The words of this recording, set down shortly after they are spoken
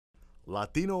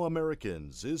Latino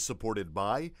Americans is supported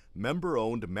by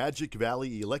member-owned Magic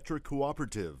Valley Electric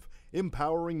Cooperative,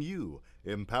 empowering you,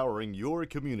 empowering your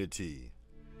community.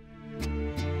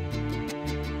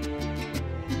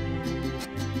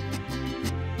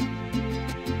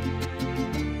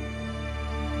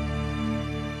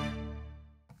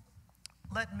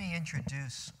 Let me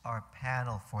introduce our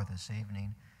panel for this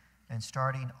evening, and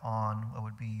starting on what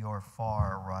would be your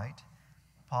far right,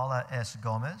 Paula S.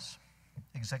 Gomez,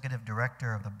 Executive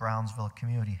Director of the Brownsville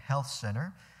Community Health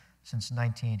Center since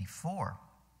 1984.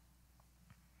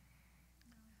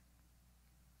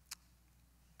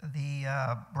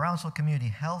 The Brownsville Community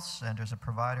Health Center is a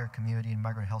provider, community, and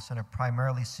migrant health center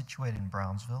primarily situated in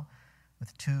Brownsville,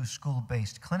 with 2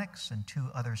 school-based clinics and 2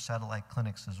 other satellite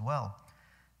clinics as well.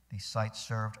 The site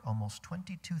served almost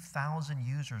 22,000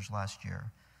 users last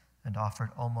year and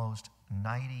offered almost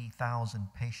 90,000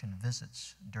 patient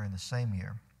visits during the same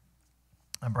year.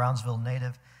 A Brownsville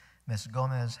native, Ms.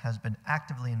 Gomez has been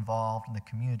actively involved in the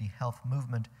community health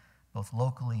movement, both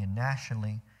locally and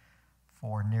nationally,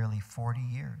 for nearly 40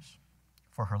 years.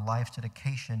 For her life's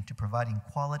dedication to providing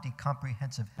quality,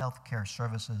 comprehensive health care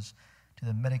services to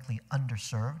the medically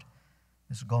underserved,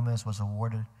 Ms. Gomez was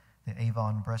awarded the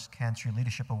Avon Breast Cancer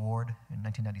Leadership Award in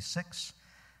 1996,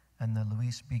 and the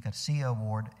Luis B. Garcia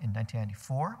Award in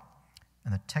 1994,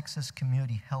 and the Texas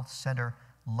Community Health Center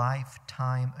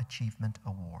Lifetime Achievement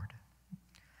Award.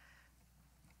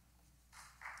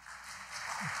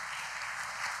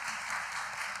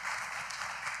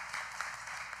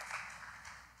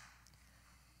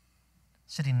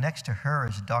 Sitting next to her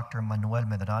is Dr. Manuel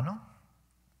Medrano,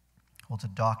 holds a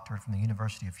doctorate from the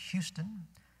University of Houston,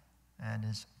 and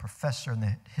is professor in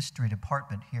the history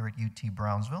department here at UT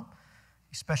Brownsville.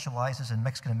 He specializes in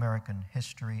Mexican American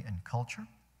history and culture.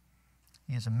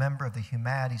 He is a member of the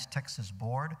Humanities Texas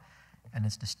Board and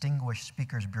its Distinguished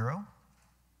Speakers Bureau.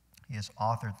 He has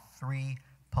authored 3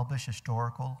 published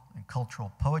historical and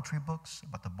cultural poetry books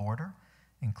about the border,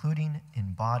 including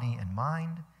In Body and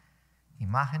Mind,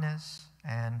 Imágenes,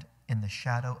 and In the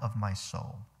Shadow of My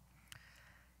Soul.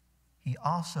 He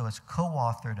also has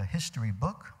co-authored a history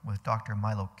book with Dr.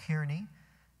 Milo Kearney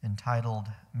entitled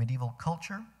Medieval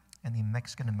Culture and the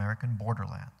Mexican-American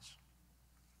Borderlands.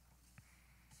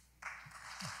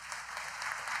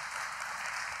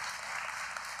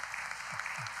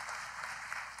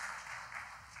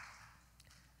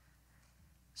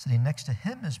 Sitting next to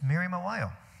him is Miriam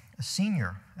Aguayo, a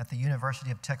senior at the University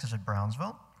of Texas at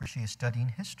Brownsville, where she is studying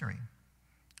history.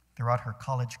 Throughout her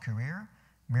college career,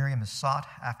 Miriam has sought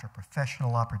after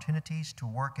professional opportunities to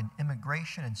work in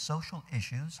immigration and social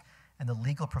issues and the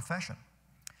legal profession.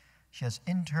 She has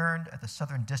interned at the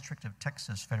Southern District of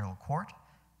Texas Federal Court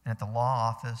and at the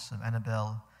law office of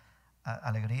Annabelle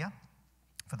Alegria.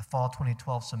 For the fall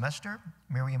 2012 semester,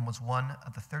 Miriam was one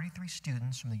of the 33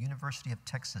 students from the University of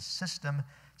Texas system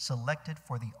selected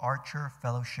for the Archer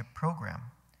Fellowship Program.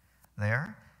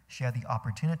 There, she had the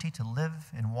opportunity to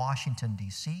live in Washington,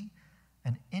 D.C.,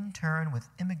 and intern with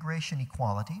Immigration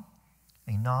Equality,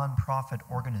 a nonprofit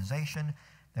organization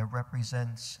that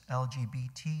represents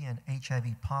LGBT and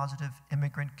HIV-positive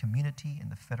immigrant community in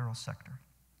the federal sector.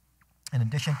 In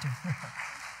addition to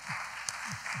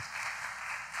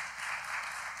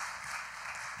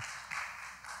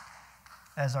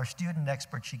as our student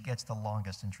expert, she gets the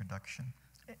longest introduction.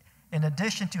 In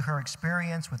addition to her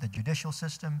experience with the judicial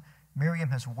system, Miriam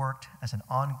has worked as an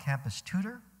on-campus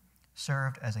tutor,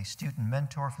 served as a student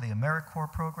mentor for the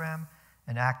AmeriCorps program,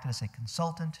 and acted as a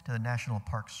consultant to the National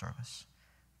Park Service.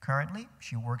 Currently,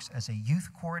 she works as a youth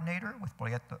coordinator with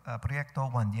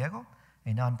Proyecto Juan Diego,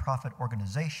 a nonprofit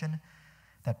organization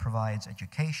that provides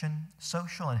education,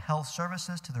 social, and health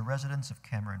services to the residents of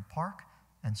Cameron Park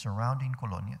and surrounding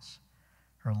colonias.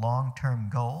 Her long-term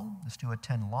goal is to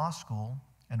attend law school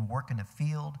and work in a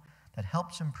field that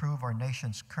helps improve our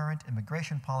nation's current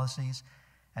immigration policies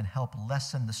and help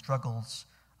lessen the struggles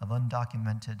of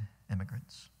undocumented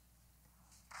immigrants.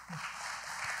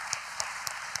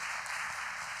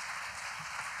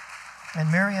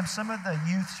 And Miriam, some of the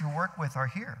youths you work with are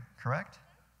here, correct?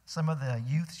 Some of the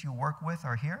youths you work with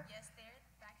are here? Yes, they're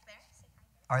back there.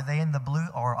 Are they in the blue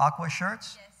or aqua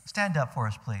shirts? Yes. Stand up for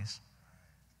us, please.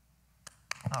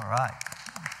 All right.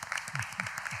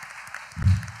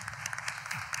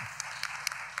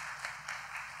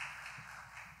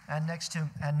 And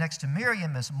next to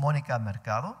Miriam is Monica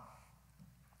Mercado,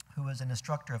 who is an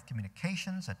instructor of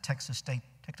communications at Texas State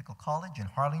Technical College in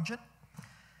Harlingen.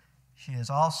 She is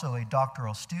also a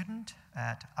doctoral student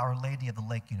at Our Lady of the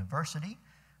Lake University,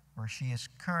 where she is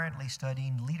currently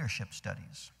studying leadership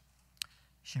studies.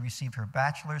 She received her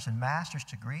bachelor's and master's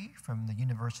degree from the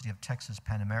University of Texas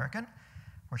Pan American,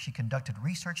 where she conducted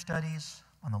research studies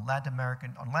on Latin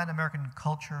American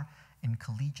culture in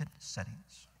collegiate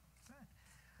settings.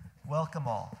 Welcome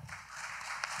all.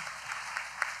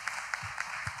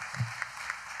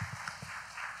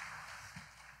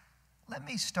 Let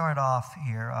me start off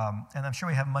here, and I'm sure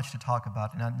we have much to talk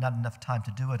about, and not enough time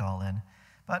to do it all in.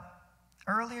 But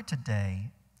earlier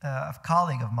today, a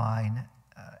colleague of mine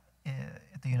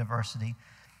at the university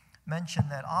mentioned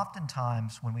that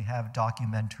oftentimes when we have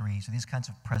documentaries or these kinds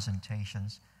of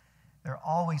presentations, they're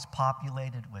always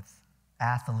populated with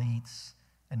athletes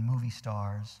and movie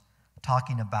stars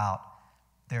talking about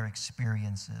their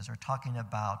experiences or talking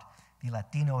about the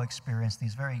Latino experience,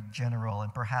 these very general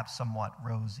and perhaps somewhat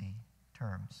rosy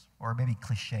terms, or maybe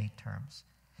cliche terms.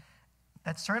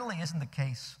 That certainly isn't the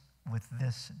case with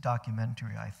this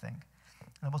documentary, I think.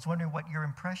 And I was wondering what your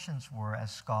impressions were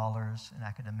as scholars and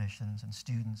academicians and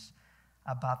students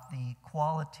about the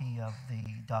quality of the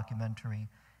documentary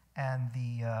and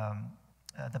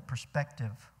the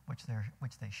perspective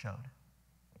which they showed.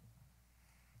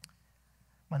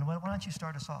 Manuel, why don't you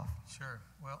start us off? Sure.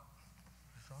 Well,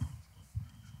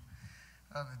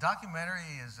 the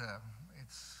documentary is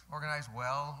it's organized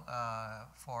well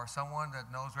for someone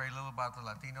that knows very little about the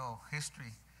Latino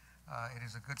history. It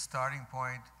is a good starting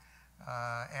point,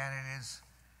 and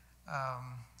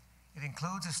it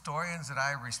includes historians that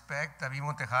I respect. David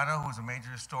Montejano, who's a major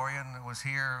historian, was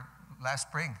here last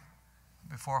spring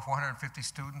before 450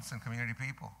 students and community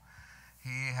people.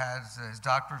 He has his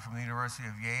doctorate from the University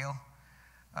of Yale.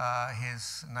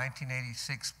 His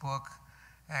 1986 book,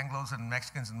 Anglos and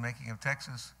Mexicans in the Making of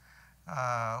Texas,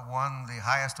 won the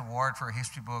highest award for a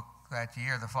history book that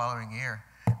year, the following year,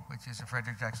 which is the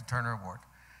Frederick Jackson Turner Award.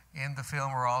 In the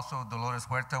film were also Dolores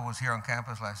Huerta, was here on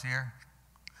campus last year,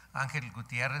 Angel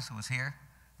Gutierrez, who was here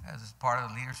as part of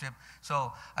the leadership.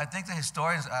 So I think the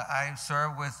historians, I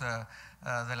serve with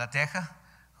De La Teja,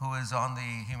 who is on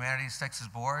the Humanities Texas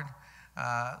Board.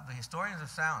 The historians are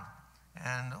sound.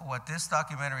 And what this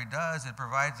documentary does, it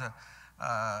provides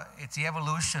it's the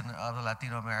evolution of the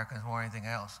Latino Americans more than anything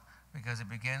else, because it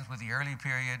begins with the early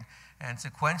period and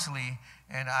sequentially,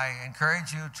 and I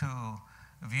encourage you to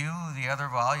view the other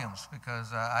volumes,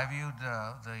 because I viewed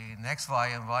the next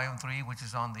volume, volume 3, which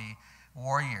is on the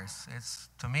war years. It's,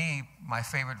 to me, my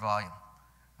favorite volume.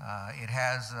 It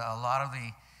has a lot of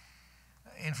the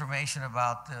information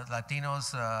about the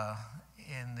Latinos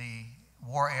in the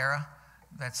war era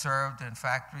that served in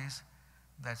factories,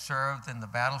 that served in the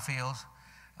battlefields,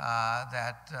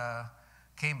 that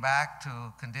came back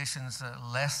to conditions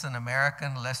less than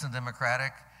American, less than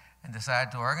democratic, and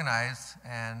decided to organize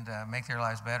and make their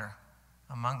lives better.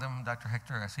 Among them, Dr.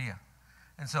 Hector Garcia.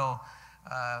 And so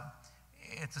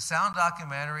it's a sound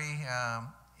documentary.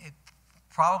 It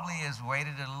probably is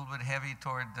weighted a little bit heavy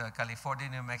toward California,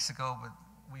 New Mexico, but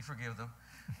we forgive them.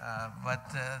 But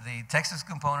the Texas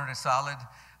component is solid.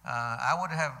 I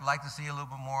would have liked to see a little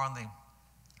bit more on the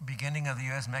beginning of the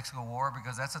U.S.-Mexico War,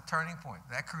 because that's a turning point.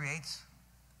 That creates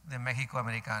the Mexico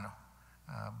Americano.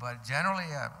 But generally,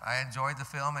 I enjoyed the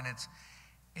film, and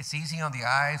it's easy on the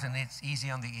eyes and it's easy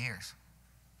on the ears.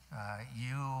 If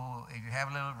you have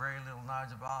very little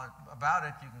knowledge about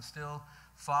it, you can still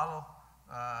follow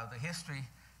the history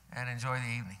and enjoy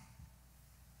the evening.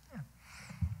 Yeah.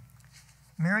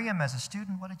 Miriam, as a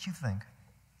student, what did you think?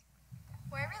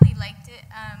 Well, I really liked it.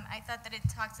 I thought that it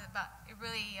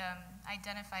really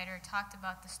identified or talked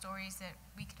about the stories that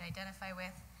we could identify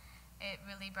with. It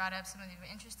really brought up some of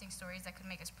the interesting stories that could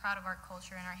make us proud of our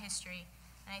culture and our history.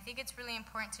 And I think it's really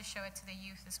important to show it to the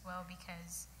youth as well,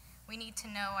 because we need to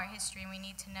know our history, and we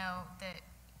need to know that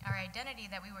our identity,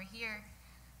 that we were here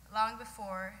long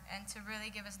before, and to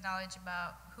really give us knowledge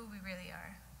about who we really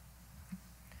are.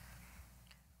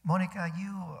 Monica,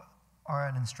 you are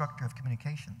an instructor of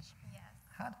communications.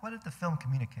 What did the film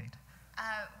communicate?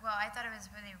 Well, I thought it was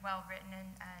really well written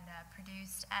and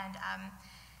produced, and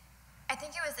I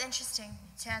think it was interesting,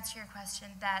 to answer your question,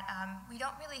 that we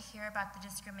don't really hear about the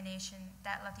discrimination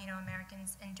that Latino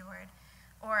Americans endured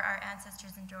or our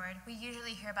ancestors endured. We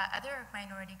usually hear about other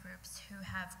minority groups who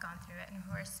have gone through it and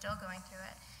who are still going through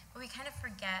it, but we kind of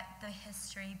forget the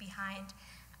history behind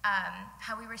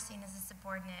how we were seen as a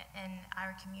subordinate in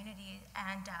our community,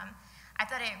 and I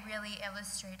thought it really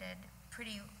illustrated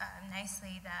pretty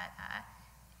nicely that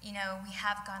we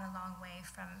have gone a long way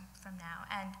from now,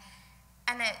 and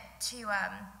I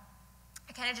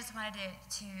kind of just wanted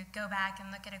to go back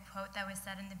and look at a quote that was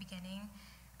said in the beginning.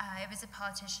 It was a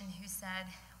politician who said,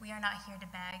 "We are not here to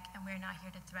beg, and we're not here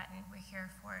to threaten. We're here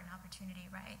for an opportunity,"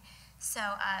 right? So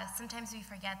sometimes we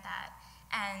forget that,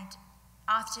 and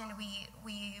often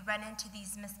we run into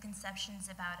these misconceptions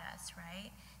about us,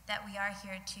 right? That we are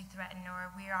here to threaten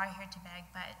or we are here to beg,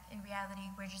 but in reality,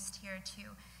 we're just here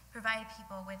to provide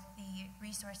people with the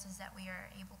resources that we are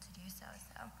able to do so.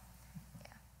 So,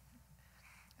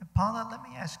 yeah. Paula, let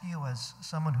me ask you, as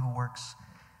someone who works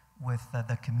with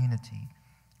the community,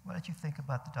 what did you think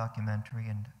about the documentary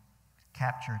and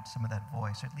captured some of that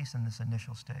voice, at least in this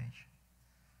initial stage?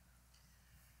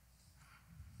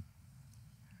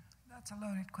 That's a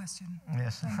loaded question.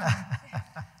 Yes. Thank you.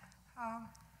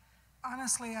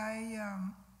 Honestly, I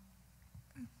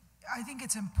think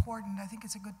it's important. I think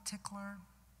it's a good tickler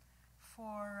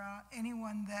for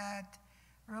anyone that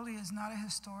really is not a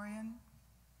historian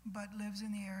but lives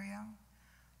in the area.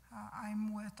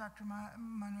 I'm with Dr.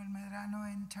 Manuel Medrano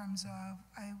in terms of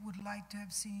I would like to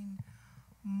have seen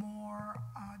more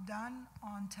done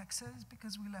on Texas,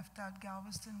 because we left out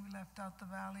Galveston, we left out the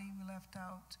Valley, we left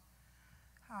out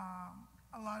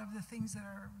a lot of the things that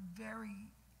are very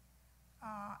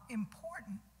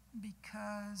important,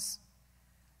 because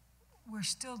we're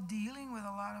still dealing with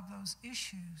a lot of those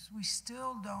issues. We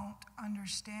still don't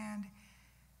understand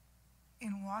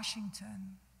in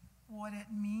Washington what it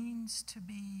means to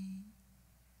be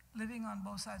living on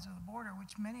both sides of the border,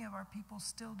 which many of our people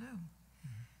still do.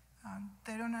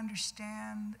 They don't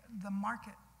understand the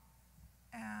market.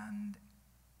 And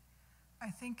I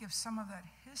think if some of that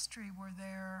history were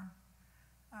there,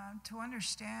 to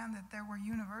understand that there were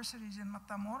universities in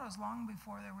Matamoros long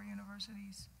before there were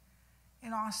universities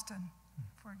in Austin,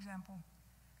 for example.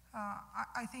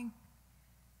 I think,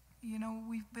 you know,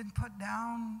 we've been put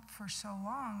down for so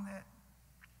long that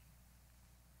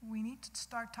we need to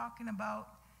start talking about,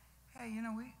 hey, you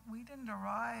know, we didn't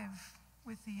arrive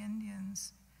with the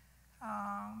Indians,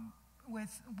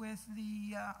 with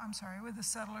the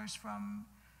settlers from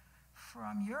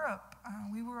Europe.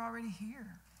 We were already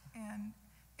here. And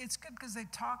it's good because they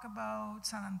talk about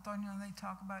San Antonio, and they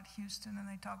talk about Houston, and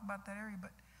they talk about that area,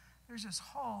 but there's this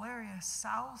whole area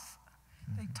south.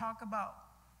 They talk about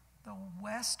the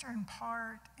western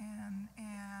part and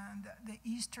the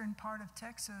eastern part of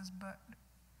Texas,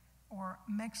 or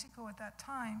Mexico at that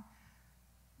time,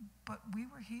 but we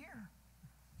were here.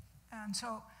 And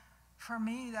so for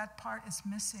me, that part is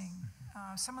missing.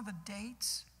 Some of the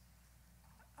dates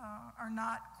are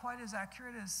not quite as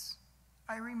accurate as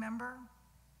I remember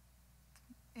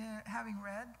having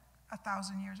read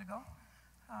 1,000 years ago.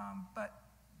 But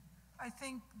I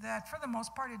think that for the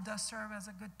most part, it does serve as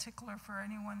a good tickler for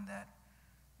anyone that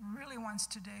really wants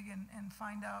to dig and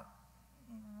find out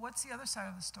what's the other side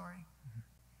of the story.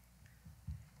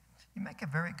 You make a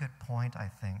very good point, I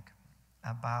think,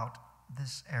 about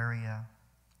this area,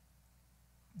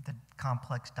 the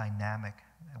complex dynamic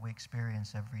that we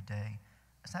experience every day.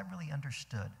 It's not really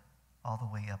understood all the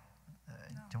way up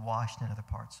to Washington and other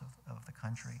parts of the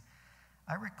country.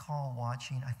 I recall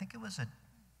watching, I think it was an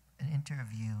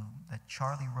interview that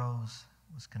Charlie Rose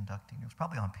was conducting. It was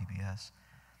probably on PBS.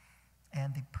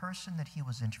 And the person that he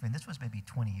was interviewing, this was maybe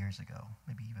 20 years ago,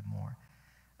 maybe even more,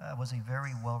 was a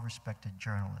very well-respected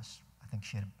journalist. I think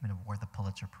she had been awarded the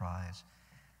Pulitzer Prize.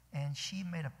 And she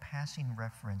made a passing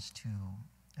reference to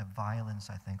a violence,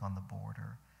 I think, on the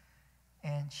border.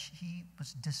 And she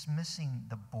was dismissing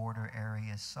the border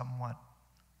area somewhat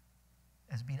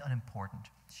as being unimportant.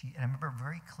 And I remember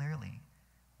very clearly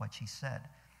what she said,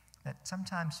 that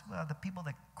sometimes, well, the people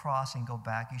that cross and go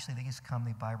back, usually they just come,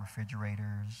 they buy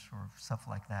refrigerators or stuff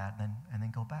like that, and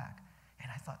then go back.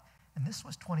 And I thought, and this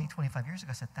was 20, 25 years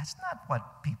ago, I said, that's not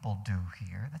what people do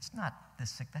here. That's not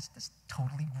this, that's just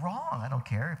totally wrong. I don't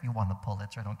care if you won the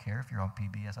Pulitzer. I don't care if you're on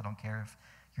PBS. I don't care if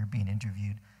you're being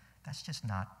interviewed. That's just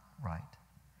not right.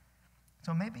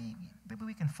 So maybe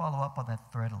we can follow up on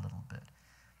that thread a little bit.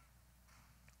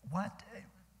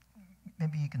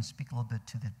 Maybe you can speak a little bit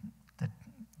to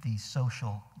the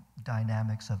social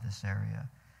dynamics of this area.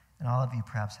 And all of you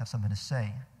perhaps have something to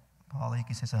say. Paula, you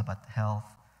can say something about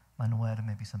health. Manuel,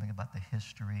 maybe something about the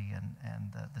history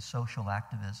and the social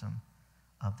activism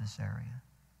of this area.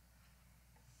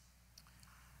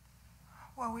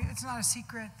 Well, it's not a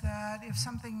secret that if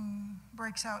something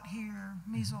breaks out here,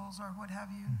 measles or what have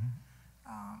you,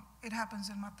 it happens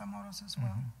in Matamoros as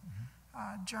well.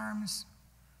 Germs,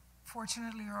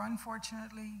 fortunately or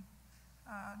unfortunately,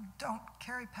 don't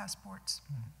carry passports.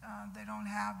 They don't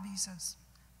have visas.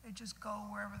 They just go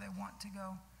wherever they want to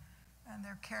go. And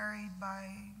they're carried by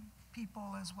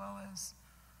people as well as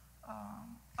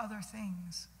other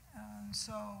things. And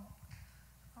so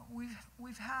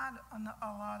we've had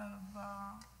a lot of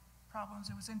problems.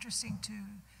 It was interesting to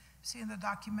see in the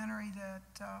documentary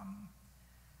that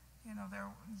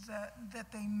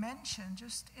that they mentioned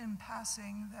just in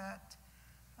passing that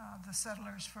the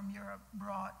settlers from Europe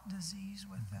brought disease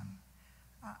with them.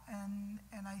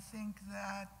 And I think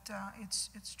that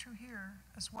it's true here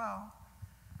as well.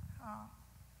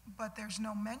 But there's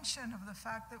no mention of the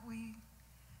fact that we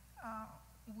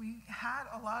had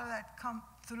a lot of that come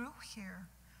through here.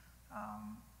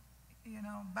 You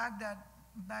know, Baghdad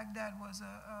was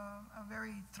a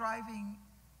very thriving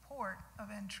port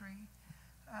of entry,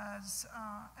 as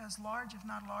large, if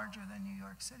not larger, than New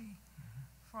York City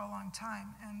for a long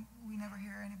time. And we never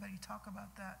hear anybody talk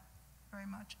about that very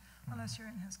much, unless you're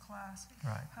in his class.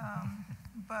 Right.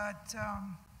 But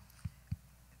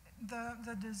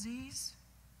the disease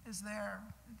is there.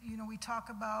 You know, we talk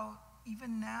about,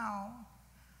 even now,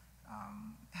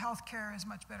 healthcare is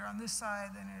much better on this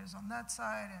side than it is on that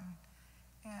side,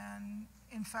 and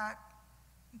in fact,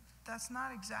 that's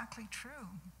not exactly true.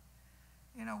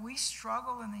 You know, we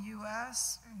struggle in the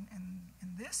U.S. in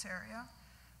this area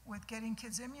with getting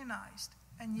kids immunized,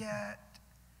 and yet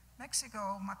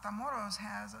Mexico, Matamoros,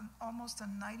 has almost a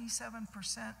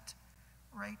 97%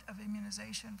 rate of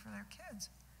immunization for their kids.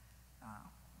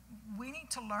 We need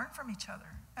to learn from each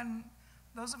other, and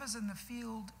those of us in the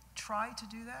field try to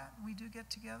do that. We do get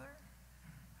together.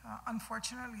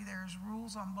 Unfortunately, there's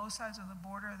rules on both sides of the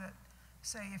border that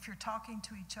say if you're talking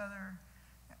to each other,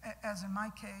 as in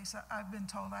my case, I've been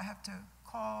told I have to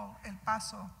call El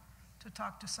Paso to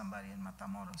talk to somebody in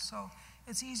Matamoros. So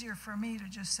it's easier for me to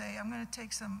just say, I'm going to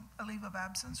take a leave of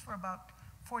absence for about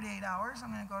 48 hours.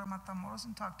 I'm going to go to Matamoros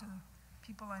and talk to the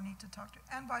people I need to talk to,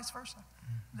 and vice versa.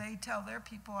 They tell their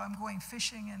people I'm going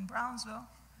fishing in Brownsville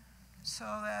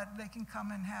so that they can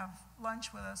come and have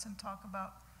lunch with us and talk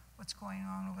about what's going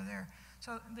on over there.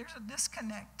 So there's a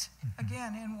disconnect,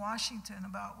 again, in Washington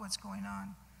about what's going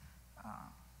on.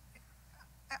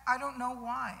 I don't know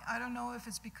why. I don't know if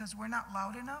it's because we're not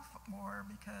loud enough or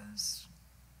because,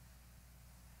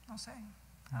 no say,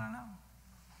 I don't know.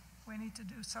 We need to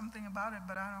do something about it,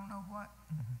 but I don't know what.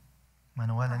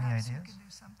 Manuel, any Perhaps ideas? you can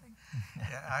do something.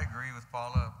 Yeah, I agree with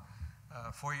Paula.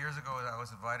 4 years ago, I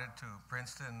was invited to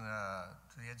Princeton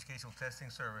to the Educational Testing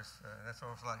Service. That's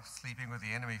almost like sleeping with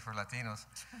the enemy for Latinos.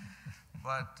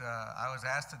 But I was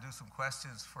asked to do some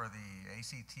questions for the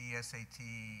ACT, SAT,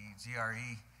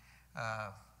 GRE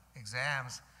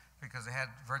exams because they had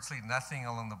virtually nothing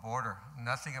along the border,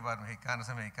 nothing about Mexicanos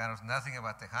and Mexicanos, nothing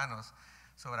about Tejanos.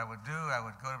 So what I would do, I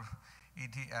would go to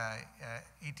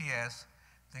ETS,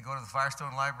 then go to the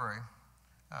Firestone Library,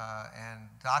 and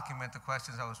document the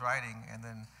questions I was writing, and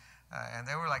then and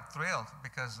they were like thrilled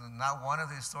because not one of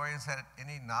the historians had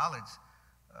any knowledge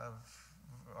of,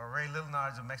 or very little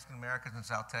knowledge of Mexican Americans in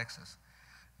South Texas.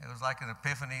 It was like an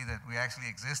epiphany that we actually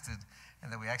existed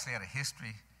and that we actually had a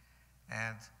history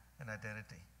and an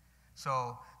identity.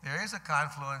 So there is a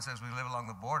confluence as we live along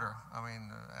the border. I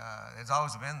mean, it's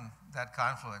always been that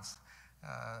confluence,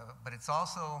 but it's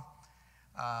also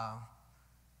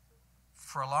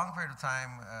for a long period of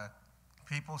time,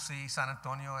 people see San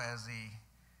Antonio as the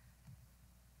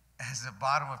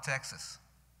bottom of Texas,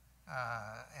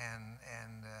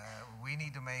 and we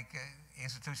need to make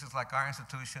institutions like our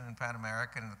institution and Pan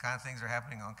American and the kind of things that are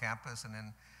happening on campus, and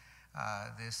then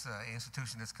this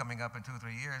institution that's coming up in 2 or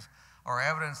 3 years, are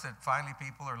evidence that finally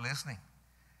people are listening.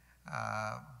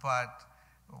 But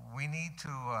we need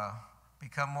to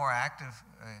become more active.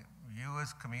 You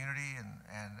as community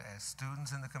and as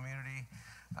students in the community,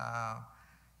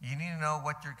 you need to know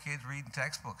what your kids read in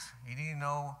textbooks. You need to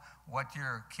know what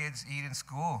your kids eat in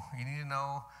school. You need to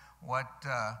know what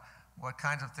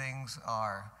kinds of things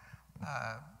are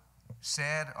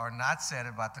said or not said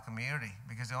about the community,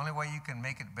 because the only way you can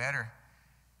make it better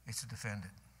is to defend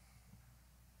it.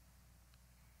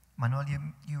 Manuel,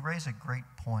 you raise a great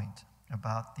point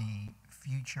about the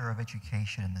future of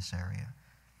education in this area.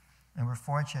 And we're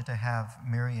fortunate to have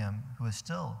Miriam, who is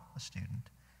still a student,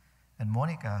 and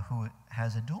Monica, who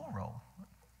has a dual role,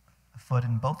 a foot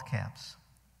in both camps,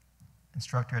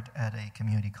 instructor at a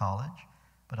community college,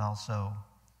 but also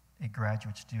a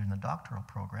graduate student in the doctoral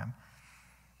program.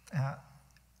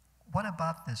 What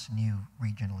about this new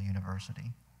regional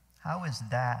university? How is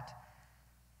that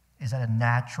a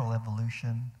natural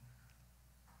evolution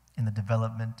in the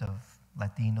development of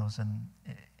Latinos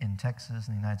in Texas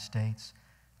and the United States?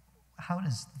 How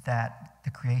does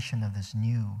the creation of this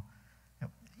new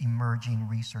emerging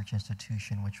research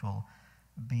institution, which will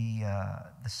be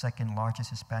the second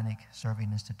largest Hispanic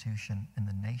serving institution in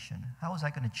the nation, how is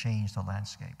that going to change the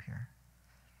landscape here?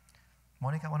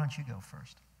 Monica, why don't you go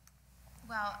first?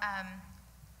 Well,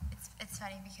 it's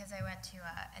funny because I went to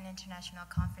an international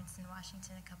conference in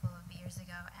Washington a couple of years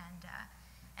ago,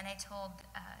 and I told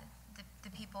the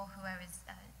people who I was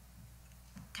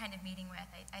kind of meeting with.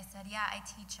 I said, yeah, I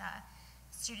teach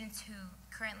students who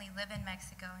currently live in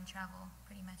Mexico and travel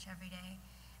pretty much every day.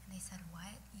 And they said,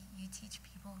 what? You teach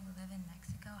people who live in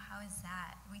Mexico? How is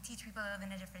that? We teach people who live in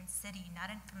a different city,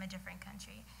 not from a different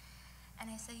country.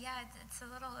 And I said, yeah, it's a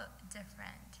little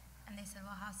different. And they said,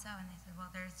 well, how so? And I said,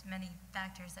 well, there's many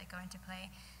factors that go into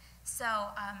play. So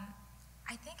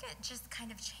I think it just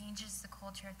kind of changes the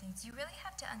culture of things. You really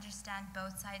have to understand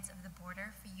both sides of the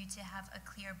border for you to have a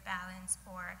clear balance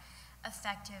or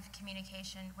effective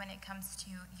communication when it comes to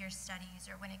your studies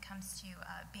or when it comes to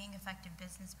being effective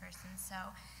business person. So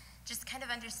just kind of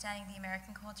understanding the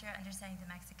American culture, understanding the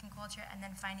Mexican culture, and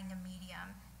then finding a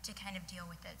medium to kind of deal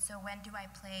with it. So when do I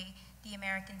play the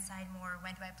American side more?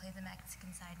 When do I play the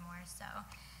Mexican side more? So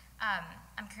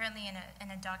I'm currently in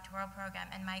a doctoral program,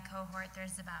 and my cohort,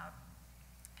 there's about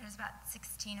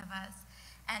 16 of us,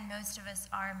 and most of us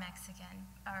are Mexican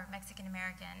or Mexican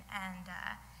American, and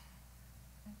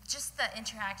just the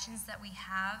interactions that we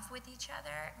have with each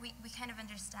other, we kind of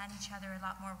understand each other a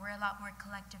lot more. We're a lot more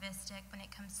collectivistic when it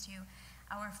comes to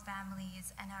our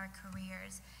families and our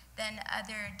careers than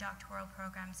other doctoral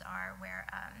programs are, where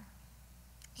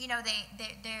you know,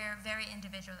 they're very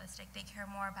individualistic. They care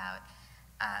more about,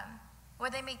 or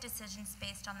they make decisions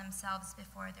based on themselves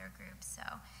before their groups. So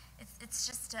it's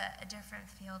just a different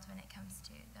field when it comes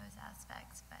to those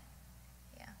aspects, but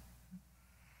yeah.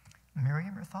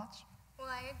 Miriam, your thoughts? Well,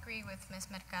 I agree with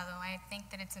Ms. Mercado. I think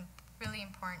that it's really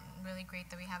important and really great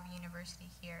that we have a university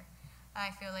here. I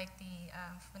feel like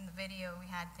from the video, we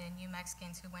had the New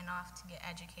Mexicans who went off to get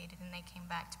educated, and they came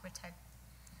back to protect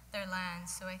their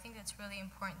lands. So I think it's really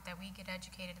important that we get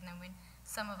educated, and then when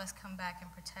some of us come back and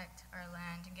protect our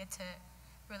land and get to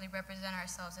really represent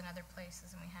ourselves in other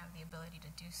places, and we have the ability to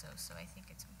do so. So I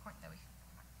think it's important that we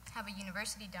have a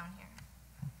university down here,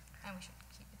 and we should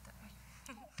keep it that way.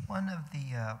 One of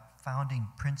the founding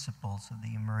principles of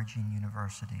the emerging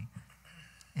university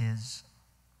is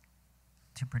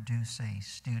to produce a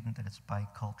student that is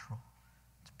bicultural,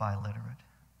 it's biliterate,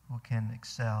 who can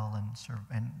excel and serve,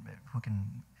 and who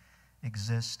can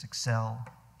excel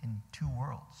in two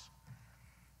worlds.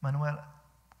 Manuel,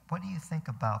 what do you think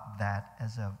about that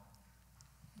as a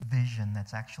vision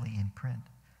that's actually in print,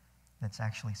 that's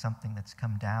actually something that's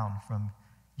come down from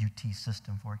UT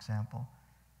system, for example?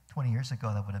 20 years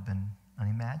ago, that would have been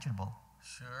unimaginable.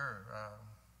 Sure.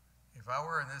 If I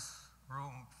were in this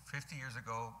room 50 years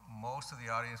ago, most of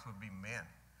the audience would be men.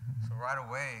 Mm-hmm. So right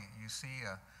away, you see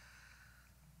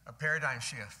a paradigm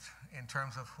shift in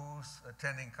terms of who's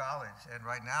attending college. And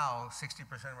right now, 60%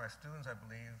 of our students, I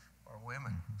believe, are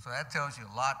women. Mm-hmm. So that tells you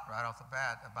a lot right off the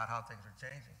bat about how things are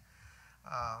changing.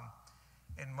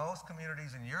 In most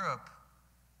communities in Europe,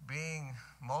 being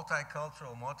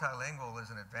multicultural, multilingual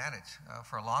is an advantage.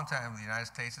 For a long time, the United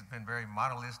States has been very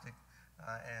monolithic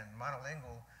and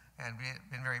monolingual and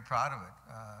been very proud of it.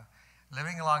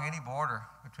 Living along any border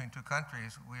between two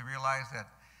countries, we realize that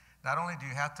not only do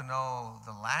you have to know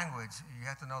the language, you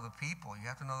have to know the people, you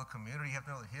have to know the community, you have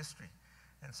to know the history.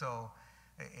 And so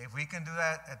if we can do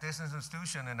that at this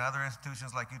institution and other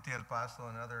institutions like UT El Paso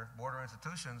and other border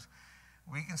institutions,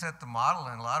 we can set the model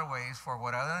in a lot of ways for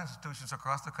what other institutions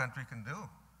across the country can do,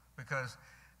 because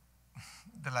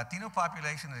the Latino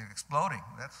population is exploding.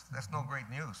 That's no great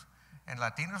news. And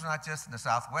Latinos are not just in the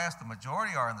Southwest, the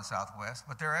majority are in the Southwest,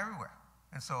 but they're everywhere.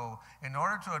 And so in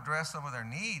order to address some of their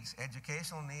needs,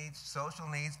 educational needs, social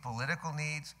needs, political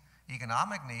needs,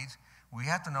 economic needs, we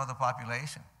have to know the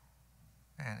population.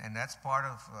 And that's part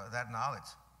of that knowledge,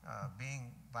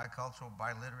 being bicultural,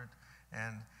 biliterate,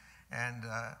 and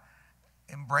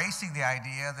embracing the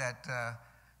idea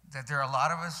that there are a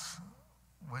lot of us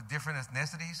with different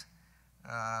ethnicities,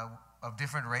 of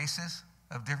different races,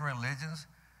 of different religions.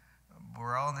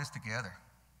 We're all in this together,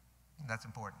 and that's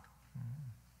important. Mm-hmm.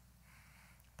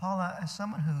 Paula, as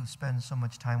someone who spends so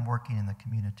much time working in the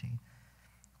community,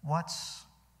 what's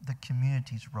the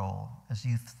community's role, as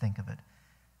you think of it,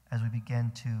 as we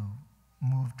begin to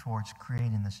move towards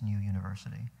creating this new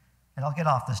university? And I'll get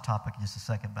off this topic in just a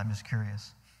second, but I'm just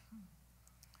curious.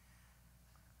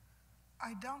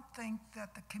 I don't think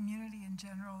that the community in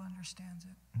general understands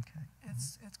it. Okay.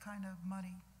 It's kind of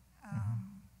muddy.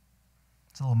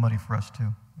 It's a little muddy for us too.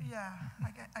 Yeah,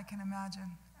 I can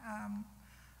imagine.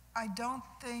 I don't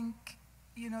think,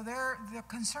 you know, the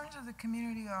concerns of the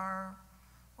community are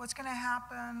what's going to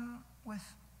happen with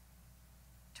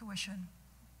tuition.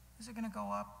 Is it going to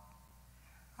go up?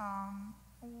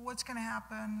 What's going to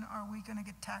happen? Are we going to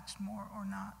get taxed more or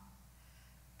not?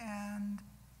 And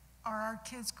are our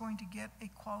kids going to get a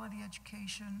quality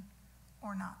education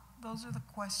or not? Those are the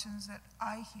questions that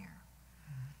I hear.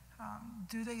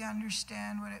 Do they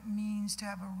understand what it means to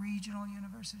have a regional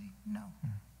university? No.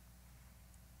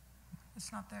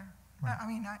 It's not there. Right. I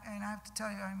mean, I have to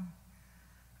tell you,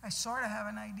 I sort of have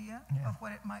an idea of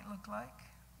what it might look like,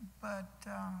 but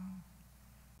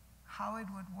how it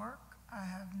would work, I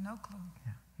have no clue.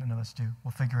 Yeah, none of us do.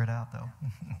 We'll figure it out, though.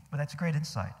 But that's a great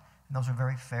insight. And those are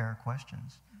very fair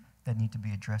questions that need to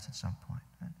be addressed at some point.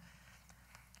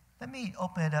 Let me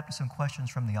open it up to some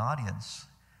questions from the audience.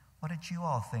 What did you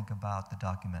all think about the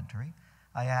documentary?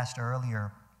 I asked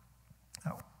earlier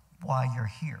why you're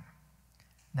here.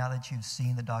 Now that you've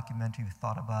seen the documentary, you've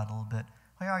thought about it a little bit,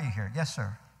 why are you here? Yes,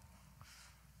 sir.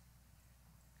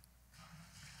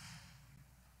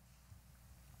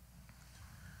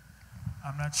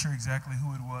 I'm not sure exactly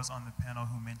who it was on the panel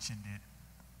who mentioned it,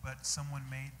 but someone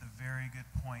made the very good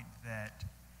point that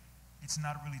it's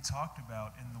not really talked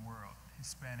about in the world.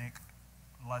 Hispanic,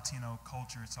 Latino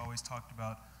culture, it's always talked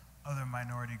about other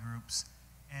minority groups.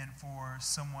 And for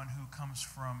someone who comes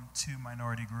from two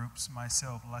minority groups,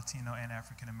 myself, Latino and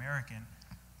African American,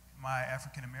 my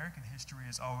African American history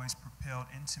is always propelled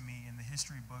into me in the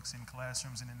history books in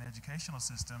classrooms and in the educational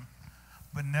system,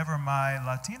 but never my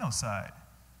Latino side.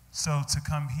 So to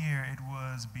come here, it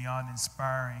was beyond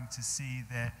inspiring to see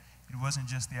that it wasn't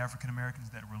just the African Americans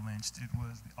that were lynched, it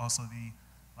was also the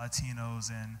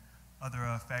Latinos and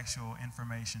other factual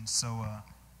information. So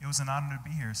it was an honor to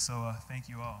be here, so thank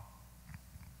you all.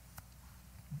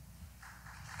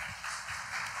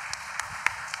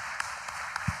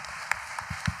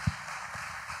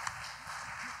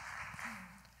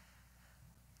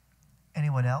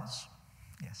 Anyone else?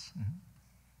 Yes. Mm-hmm.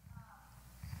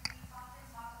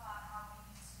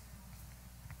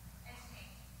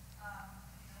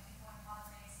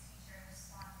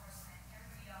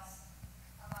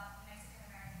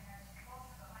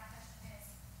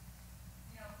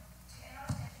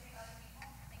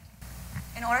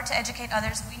 In order to educate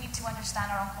others, we need to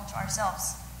understand our own culture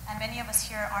ourselves. And many of us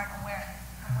here aren't aware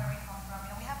of where we come from.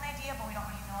 We have an idea, but we don't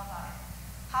really know about it.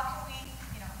 How can we,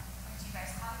 to you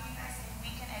guys, how can you guys say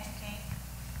we can educate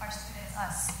our students,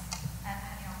 us, and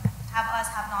have us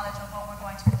have knowledge of what we're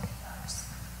going to educate others?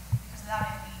 Because without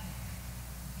it, we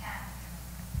can't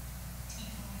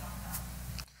teach what we don't know.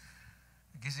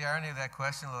 I guess the irony of that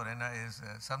question, Lorena, is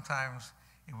sometimes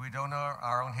if we don't know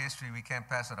our own history, we can't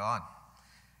pass it on.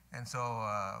 And so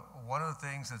one of the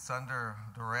things that's under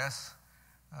duress,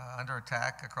 under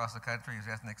attack across the country is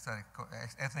ethnic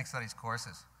studies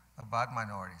courses about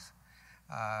minorities,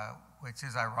 which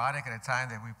is ironic at a time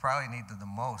that we probably need them the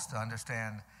most to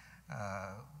understand,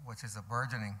 which is the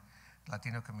burgeoning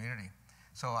Latino community.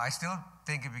 So I still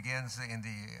think it begins in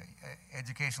the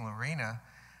educational arena.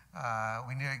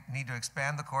 We need to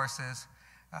expand the courses.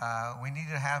 We need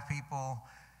to have people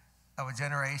of a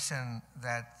generation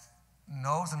that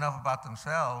knows enough about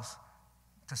themselves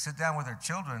to sit down with their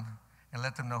children and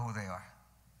let them know who they are.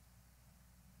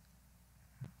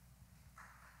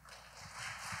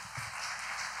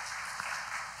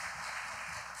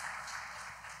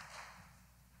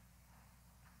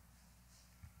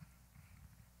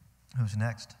 Who's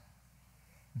next?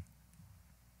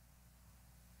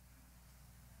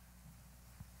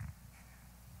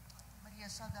 Maria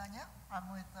Saldana, I'm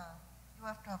with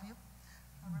UFW.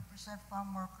 I represent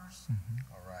farm workers.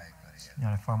 Mm-hmm. All right, Maria.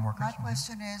 Yeah, farm workers. My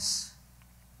question is,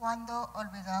 ¿cuándo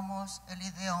olvidamos el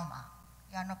idioma?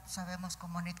 Ya no sabemos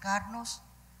comunicarnos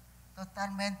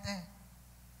totalmente.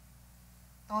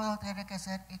 Todo tiene que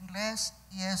ser inglés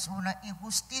y es una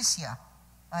injusticia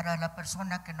para la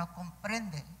persona que no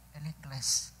comprende el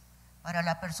inglés, para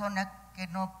la persona que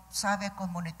no sabe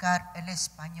comunicar el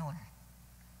español.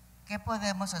 ¿Qué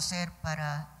podemos hacer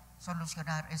para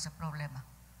solucionar ese problema?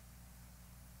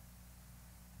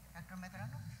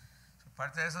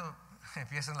 Parte de eso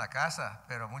empieza en la casa,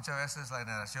 pero muchas veces la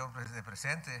generación de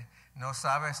presente no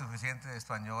sabe suficiente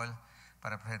español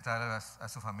para presentar a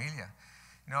su familia.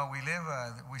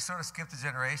 We sort of skipped a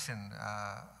generation.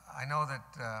 I know that,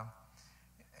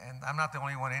 and I'm not the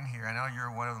only one in here, I know you're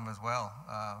one of them as well.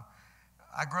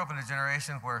 I grew up in a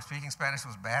generation where speaking Spanish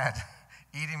was bad.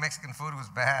 Eating Mexican food was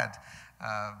bad.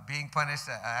 Being punished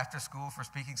after school for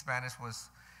speaking Spanish was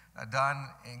done,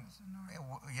 it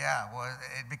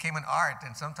became an art,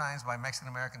 and sometimes by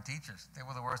Mexican-American teachers. They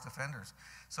were the worst offenders.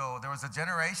 So there was a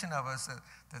generation of us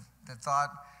that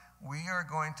thought we are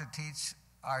going to teach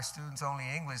our students only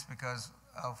English because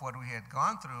of what we had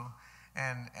gone through,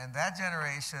 and that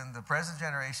generation, the present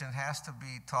generation, has to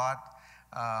be taught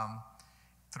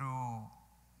through,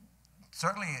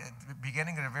 certainly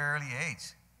beginning at a very early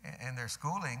age in their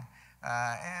schooling,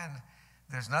 and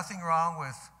there's nothing wrong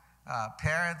with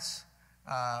parents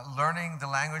learning the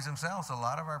language themselves. A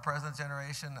lot of our present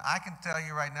generation, I can tell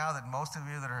you right now that most of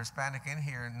you that are Hispanic in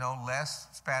here know less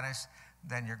Spanish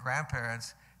than your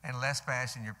grandparents and less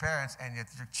Spanish than your parents, and yet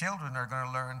your children are going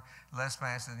to learn less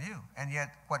Spanish than you. And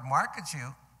yet what markets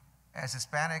you as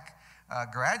Hispanic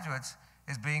graduates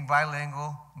is being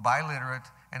bilingual, biliterate,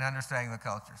 and understanding the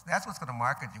cultures. That's what's going to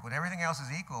market you. When everything else is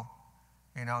equal,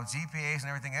 you know, GPAs and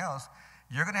everything else,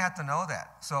 you're going to have to know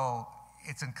that. So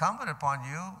it's incumbent upon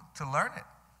you to learn it,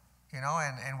 you know,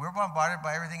 and we're bombarded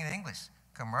by everything in English,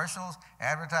 commercials,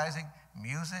 advertising,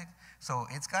 music. So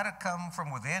it's got to come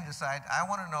from within, decide, I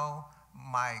want to know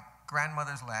my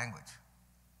grandmother's language.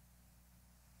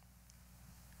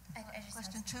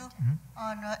 Question two,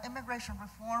 on immigration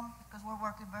reform, because we're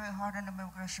working very hard on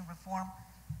immigration reform,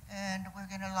 and we're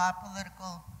getting a lot of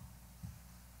political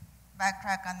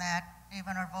backtrack on that.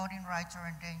 Even our voting rights are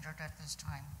endangered at this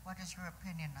time. What is your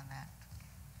opinion on that?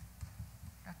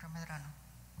 Dr. Medrano.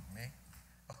 Me?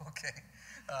 Okay.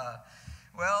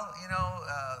 Well, you know,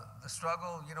 the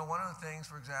struggle, you know, one of the things,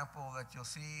 for example, that you'll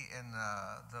see in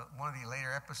one of the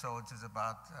later episodes is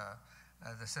about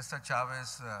the Cesar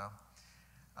Chavez,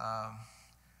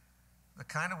 the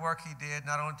kind of work he did,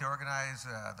 not only to organize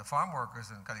the farm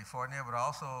workers in California, but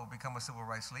also become a civil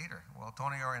rights leader. Well,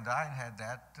 Tony Orendine had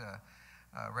that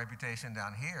reputation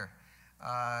down here.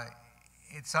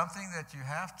 It's something that you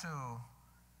have to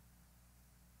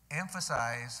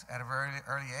emphasize at a very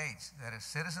early age, that as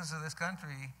citizens of this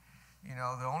country, you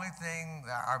know, the only thing,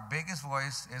 our biggest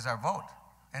voice is our vote.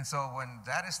 And so when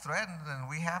that is threatened, then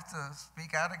we have to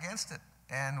speak out against it.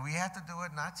 And we have to do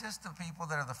it not just the people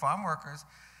that are the farm workers,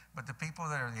 but the people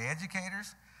that are the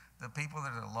educators, the people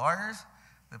that are the lawyers,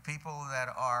 the people that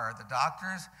are the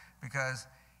doctors, because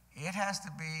it has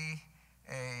to be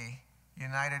a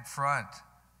united front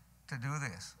to do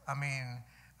this. I mean,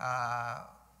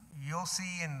 you'll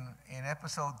see in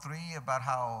episode 3 about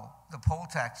how the poll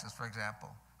taxes, for example,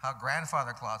 how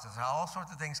grandfather clauses, how all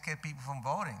sorts of things keep people from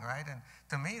voting, right? And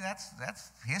to me, that's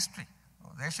history.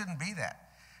 There shouldn't be that.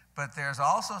 But there's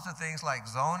all sorts of things like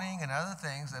zoning and other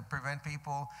things that prevent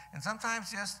people, and sometimes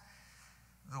just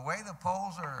the way the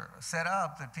polls are set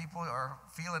up, that people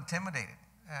feel intimidated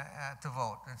to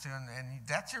vote. And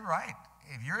that's your right.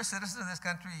 If you're a citizen of this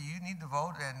country, you need to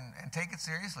vote and take it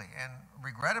seriously. And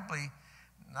regrettably,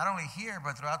 not only here,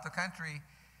 but throughout the country,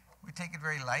 we take it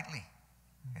very lightly.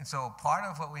 And so part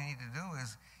of what we need to do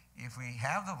is, if we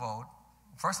have the vote,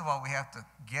 first of all, we have to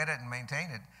get it and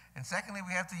maintain it. And secondly,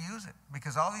 we have to use it.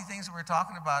 Because all these things that we're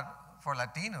talking about for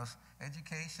Latinos,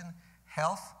 education,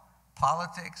 health,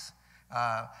 politics,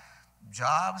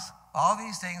 jobs, all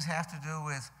these things have to do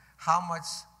with how much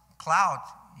clout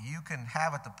you can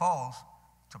have at the polls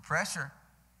to pressure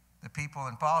the people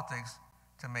in politics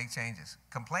to make changes.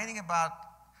 Complaining about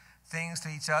things to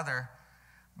each other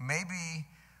maybe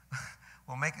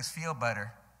will make us feel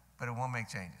better, but it won't make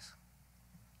changes.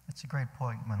 That's a great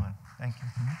point, Manuel. Thank you.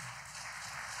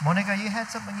 Monica, you had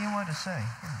something you wanted to say.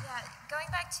 Yeah, going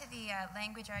back to the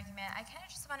language argument, I kind of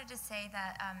just wanted to say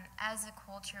that as a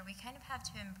culture, we kind of have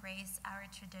to embrace our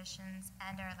traditions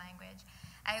and our language.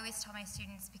 I always tell my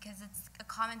students, because it's a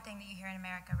common thing that you hear in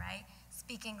America, right?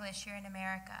 Speak English, you're in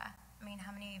America. I mean,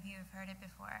 how many of you have heard it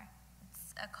before?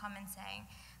 It's a common saying.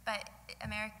 But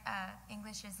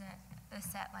English isn't a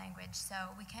set language, so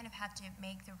we kind of have to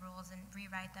make the rules and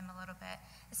rewrite them a little bit,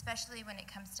 especially when it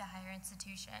comes to higher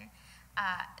institution.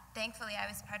 Thankfully, I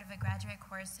was part of a graduate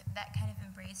course that kind of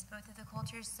embraced both of the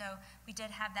cultures, so we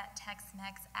did have that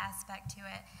Tex-Mex aspect to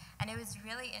it, and it was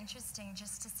really interesting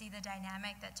just to see the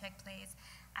dynamic that took place.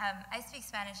 I speak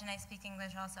Spanish and I speak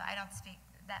English also. I don't speak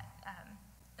that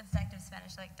effective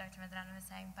Spanish like Dr. Medrano was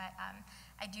saying, but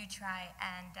I do try,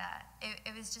 and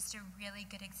it was just a really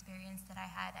good experience that I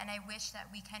had, and I wish that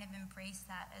we kind of embraced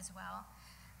that as well.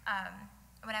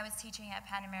 When I was teaching at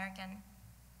Pan American,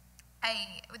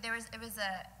 it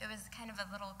was kind of a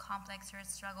little complex or a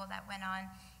struggle that went on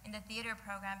in the theater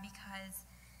program, because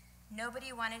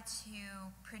nobody wanted to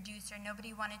produce or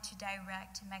nobody wanted to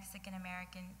direct Mexican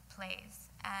American plays,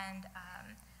 and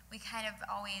we kind of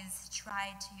always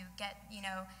tried to get,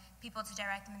 people to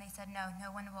direct them, and they said,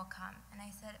 no one will come. And I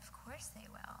said, of course they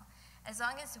will. As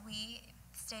long as we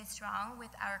stay strong with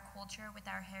our culture, with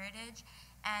our heritage,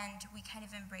 and we kind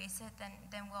of embrace it,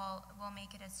 then we'll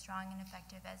make it as strong and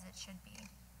effective as it should be.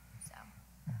 So.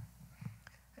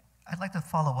 I'd like to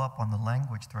follow up on the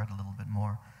language thread a little bit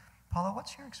more. Paula,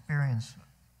 what's your experience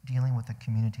dealing with the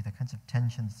community, the kinds of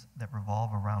tensions that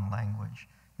revolve around language,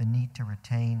 the need to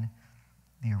retain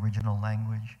the original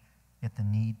language, yet the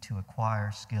need to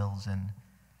acquire skills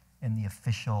in the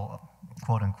official,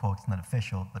 quote unquote, it's not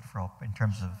official, but in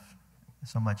terms of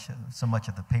So much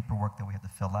of the paperwork that we have to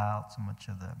fill out, so much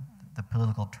of the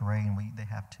political terrain they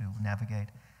have to navigate.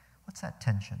 What's that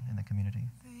tension in the community?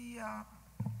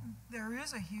 There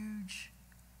is a huge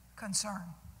concern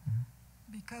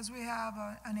because we have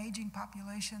an aging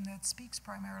population that speaks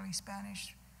primarily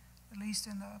Spanish, at least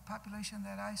in the population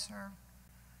that I serve.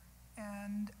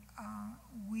 And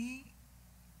we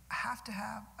have to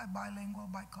have a bilingual,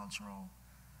 bicultural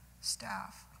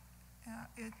staff.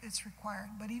 It's required.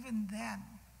 But even then,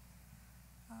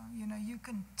 you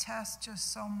can test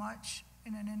just so much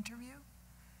in an interview,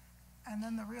 and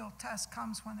then the real test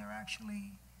comes when they're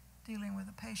actually dealing with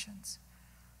the patients.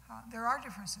 There are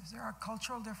differences. There are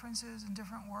cultural differences in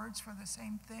different words for the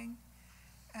same thing,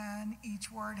 and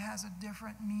each word has a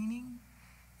different meaning.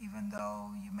 Even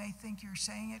though you may think you're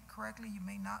saying it correctly, you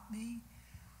may not be.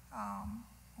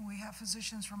 We have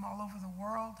physicians from all over the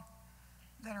world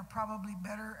that are probably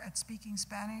better at speaking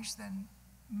Spanish than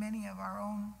many of our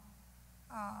own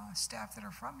staff that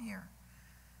are from here.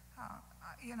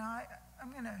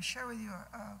 I'm going to share with you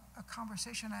a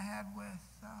conversation I had with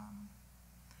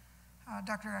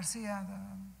Dr. Garcia,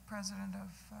 the president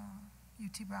of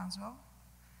UT Brownsville,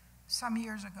 some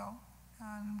years ago,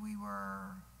 and we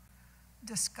were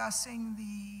discussing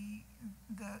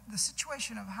the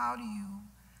situation of how do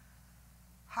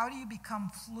you become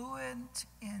fluent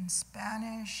in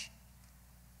Spanish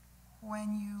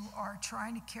when you are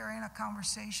trying to carry on a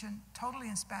conversation totally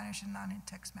in Spanish and not in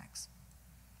Tex-Mex,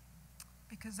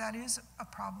 because that is a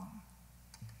problem.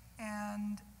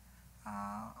 And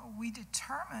we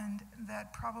determined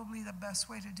that probably the best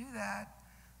way to do that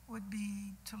would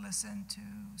be to listen to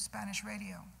Spanish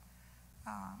radio.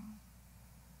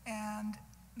 And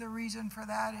the reason for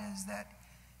that is that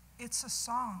it's a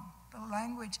song. The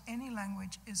language, any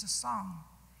language, is a song.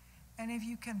 And if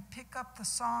you can pick up the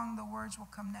song, the words will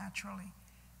come naturally.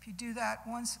 If you do that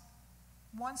once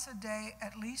a day,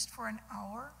 at least for an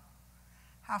hour,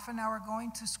 half an hour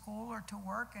going to school or to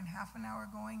work and half an hour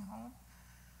going home,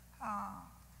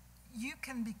 you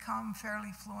can become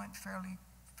fairly fluent, fairly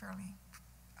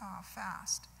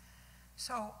fast.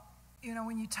 So,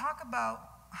 when you talk about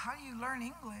how do you learn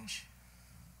English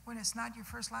when it's not your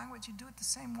first language, you do it the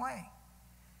same way.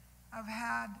 I've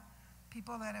had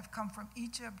people that have come from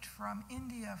Egypt, from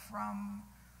India, from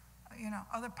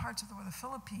other parts of the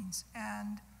Philippines,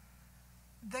 and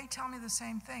they tell me the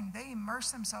same thing. They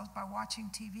immerse themselves by watching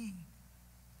TV,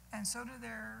 and so do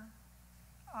their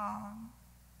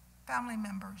family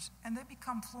members, and they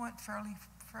become fluent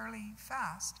fairly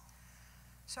fast.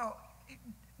 So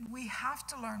we have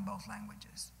to learn both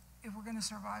languages if we're going to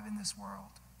survive in this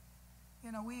world.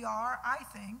 We are, I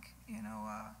think,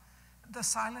 the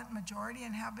silent majority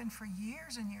and have been for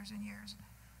years and years and years.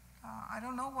 I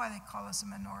don't know why they call us a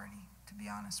minority, to be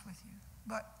honest with you.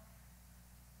 But,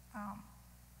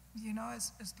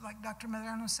 it's like Dr.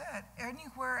 Medrano said,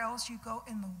 anywhere else you go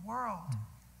in the world,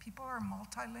 people are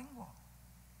multilingual.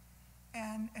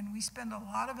 And we spend a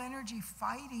lot of energy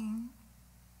fighting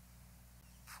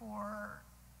for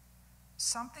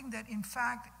something that, in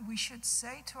fact, we should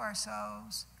say to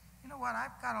ourselves, you know what,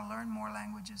 I've got to learn more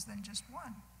languages than just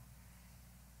one.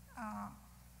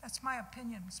 That's my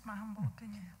opinion. It's my humble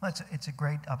opinion. Well, it's a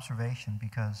great observation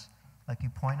because, like you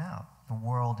point out, the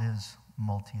world is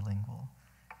multilingual.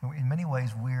 In many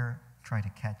ways, we're trying to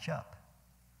catch up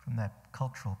from that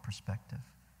cultural perspective.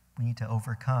 We need to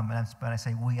overcome, and when I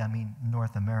say we, I mean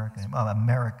North America. Well,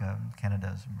 America,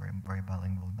 Canada is very, very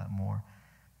bilingual, not more.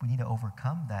 We need to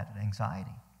overcome that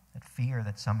anxiety, that fear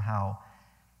that somehow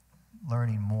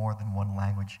learning more than one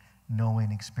language,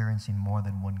 knowing, experiencing more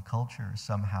than one culture,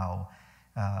 somehow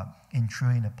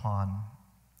intruding upon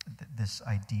this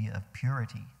idea of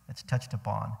purity that's touched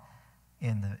upon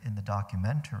in the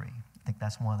documentary. I think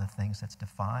that's one of the things that's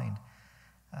defined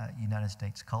United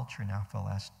States culture now for the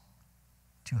last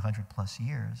 200 plus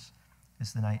years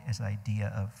is the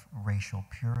idea of racial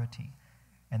purity,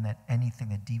 and that anything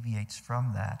that deviates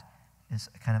from that is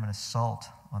kind of an assault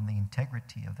on the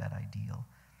integrity of that ideal.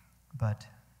 But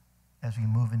as we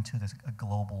move into a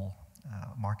global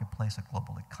marketplace, a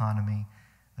global economy,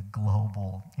 a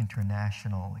global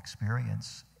international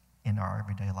experience in our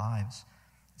everyday lives,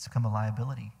 it's become a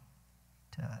liability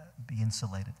to be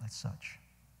insulated as such.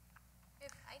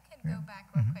 If I could go back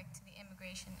real quick to the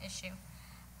immigration issue.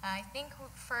 I think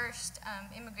first,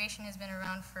 immigration has been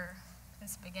around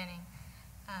since the beginning.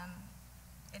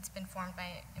 It's been formed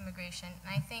by immigration.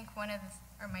 And I think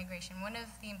migration, one of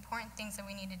the important things that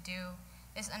we need to do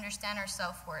is understand our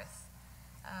self-worth.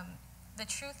 The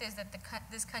truth is that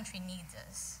this country needs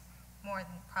us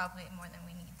probably more than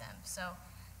we need them. So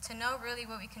to know really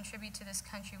what we contribute to this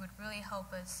country would really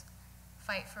help us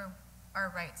fight for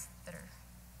our rights that are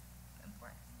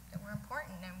important, that we're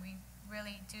important, and we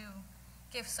really do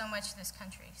give so much to this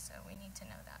country, so we need to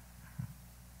know that.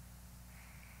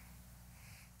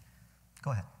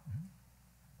 Go ahead.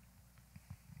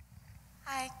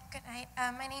 Hi, good night.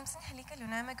 My name's Angelica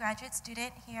Luna. I'm a graduate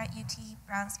student here at UT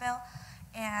Brownsville,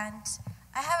 and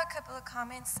I have a couple of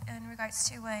comments in regards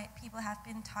to what people have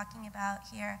been talking about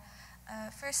here.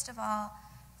 First of all,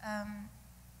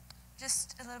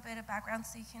 just a little bit of background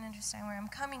so you can understand where I'm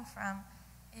coming from.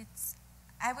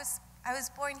 I was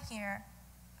born here,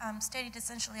 studied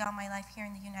essentially all my life here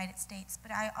in the United States,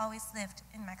 but I always lived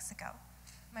in Mexico.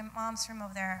 My mom's from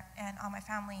over there, and all my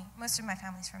family, most of my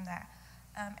family's from there.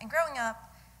 And growing up,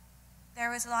 there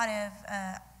was a lot of,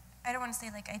 I don't want to say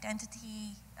like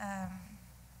identity,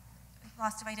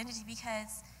 loss of identity,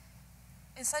 because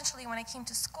essentially when I came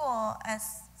to school,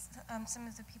 as some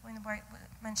of the people in the board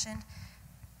mentioned,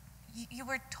 you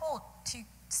were told to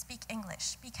speak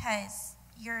English because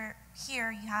you're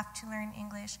here, you have to learn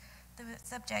English. The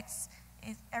subjects,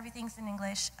 everything's in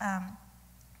English.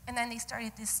 And then they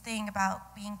started this thing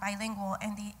about being bilingual,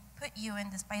 and they put you in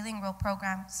this bilingual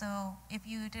program. So if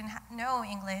you didn't know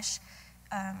English,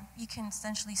 you can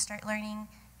essentially start learning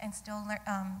and still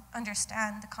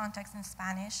understand the context in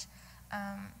Spanish.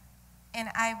 And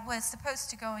I was supposed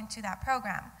to go into that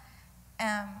program.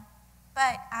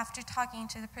 But after talking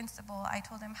to the principal, I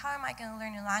told him, how am I going to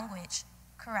learn a language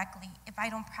correctly if I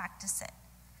don't practice it?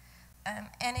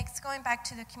 And it's going back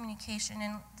to the communication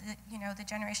and the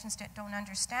generations that don't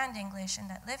understand English and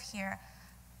that live here.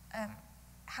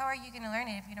 How are you going to learn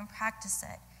it if you don't practice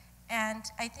it? And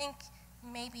I think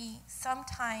maybe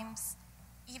sometimes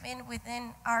even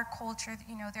within our culture,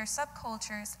 there are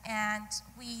subcultures, and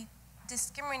we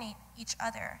discriminate each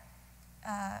other.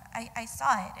 I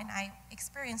saw it and I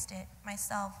experienced it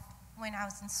myself when I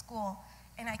was in school,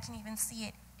 and I can even see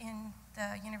it in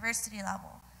the university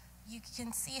level. You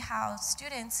can see how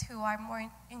students who are more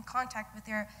in contact with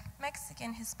their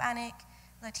Mexican, Hispanic,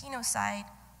 Latino side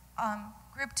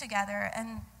group together,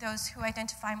 and those who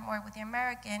identify more with the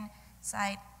American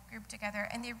side group together,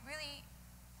 and they really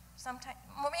sometimes,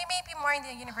 maybe more in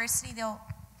the university they'll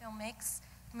mix,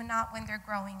 but not when they're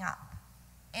growing up.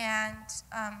 And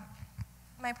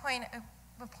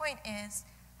the point is,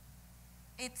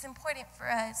 it's important for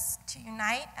us to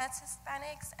unite as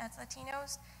Hispanics, as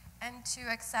Latinos, and to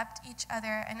accept each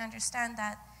other and understand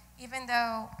that even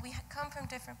though we come from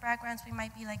different backgrounds, we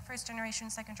might be like first generation,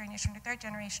 second generation, or third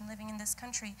generation living in this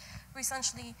country, we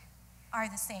essentially are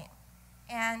the same.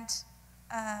 And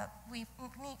we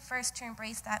need first to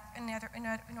embrace that in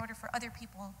order for other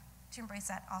people to embrace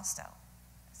that also.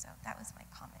 So that was my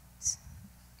comment.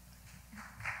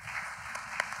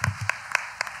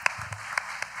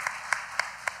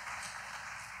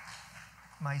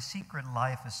 My secret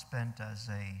life is spent as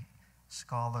a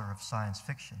scholar of science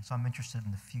fiction, so I'm interested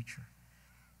in the future.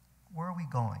 Where are we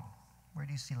going? Where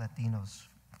do you see Latinos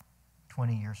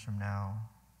 20 years from now,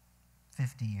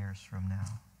 50 years from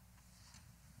now?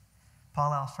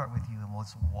 Paula, I'll start with you, and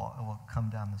we'll come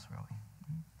down this road.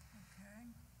 Okay.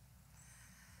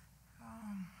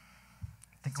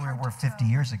 I think we were 50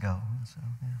 years ago. So,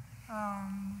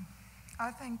 yeah.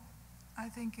 I think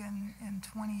in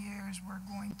 20 years we're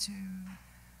going to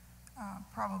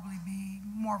probably be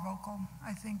more vocal.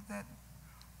 I think that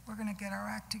we're going to get our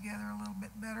act together a little bit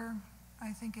better.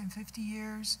 I think in 50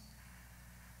 years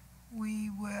we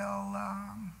will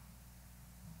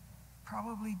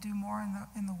probably do more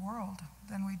in the world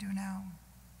than we do now.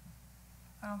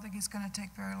 I don't think it's going to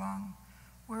take very long.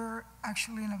 We're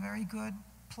actually in a very good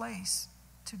place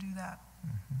to do that,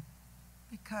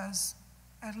 because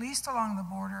at least along the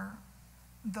border,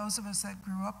 those of us that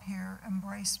grew up here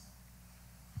embrace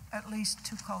at least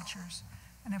two cultures.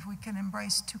 And if we can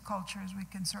embrace two cultures, we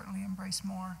can certainly embrace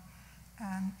more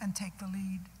and take the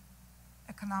lead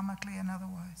economically and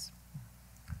otherwise.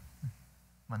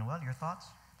 Manuel, your thoughts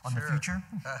on Sure. the future?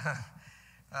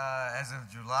 As of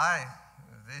July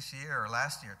this year, or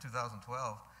last year,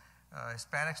 2012,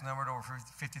 Hispanics numbered over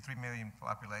 53 million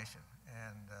population.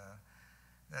 And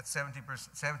that's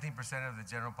 17% of the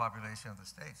general population of the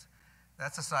states.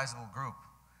 That's a sizable group.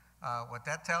 What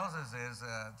that tells us is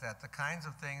that the kinds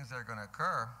of things that are going to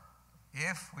occur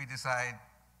if we decide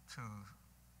to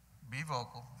be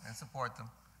vocal and support them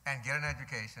and get an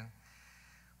education,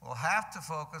 we'll have to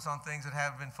focus on things that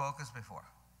haven't been focused before.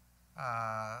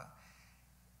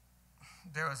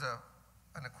 There was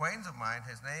an acquaintance of mine,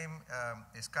 his name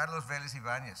is Carlos Vélez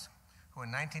Ibáñez, who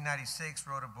in 1996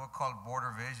 wrote a book called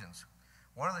Border Visions.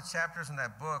 One of the chapters in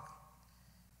that book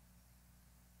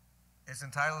is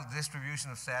entitled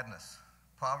Distribution of Sadness: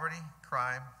 Poverty,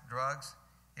 Crime, Drugs,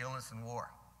 illness, and war.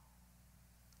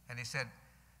 And he said,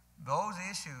 those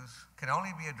issues can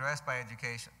only be addressed by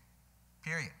education,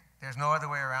 period. There's no other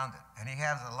way around it. And he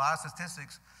has a lot of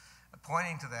statistics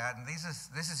pointing to that, and this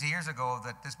is years ago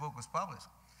that this book was published.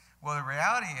 Well, the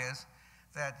reality is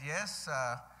that, yes,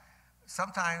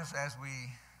 sometimes as we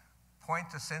point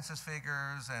to census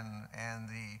figures and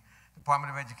the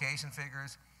Department of Education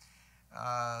figures,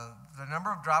 the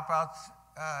number of dropouts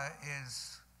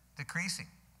is decreasing.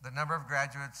 The number of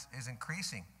graduates is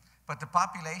increasing, but the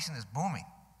population is booming.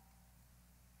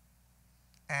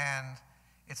 And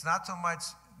it's not so much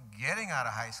getting out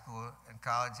of high school and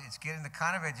college, it's getting the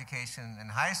kind of education in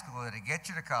high school that it gets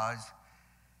you to college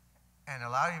and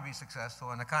allow you to be successful,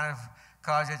 and the kind of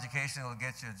college education that will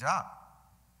get you a job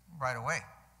right away.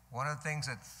 One of the things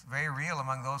that's very real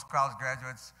among those college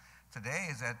graduates today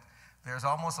is that there's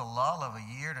almost a lull of a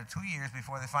year to 2 years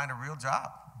before they find a real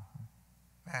job.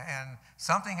 And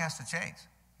something has to change.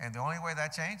 And the only way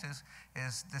that changes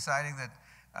is deciding that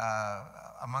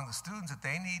among the students that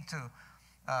they need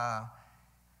to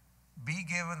be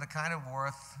given the kind of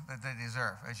worth that they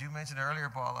deserve. As you mentioned earlier,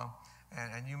 Paula,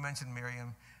 and you mentioned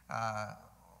Miriam,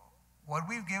 what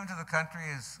we've given to the country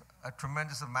is a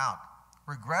tremendous amount.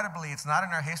 Regrettably, it's not in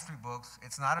our history books,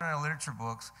 it's not in our literature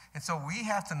books, and so we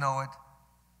have to know it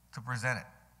to present it.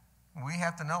 We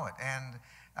have to know it. And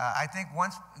I think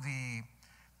once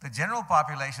the general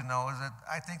population knows it,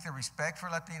 I think the respect for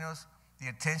Latinos, the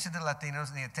attention to Latinos,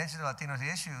 and the attention to Latinos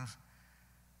issues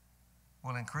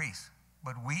will increase.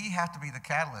 But we have to be the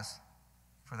catalyst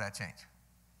for that change.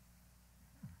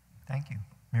 Thank you.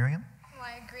 Miriam? Well,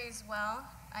 I agree as well.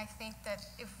 I think that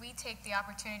if we take the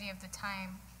opportunity of the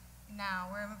time now,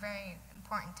 we're in a very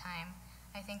important time.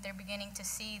 I think they're beginning to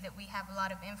see that we have a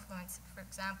lot of influence. For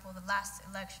example, the last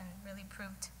election really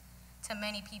proved to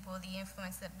many people the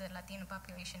influence that the Latino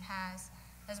population has,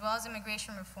 as well as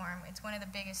immigration reform. It's one of the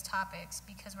biggest topics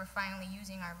because we're finally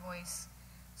using our voice.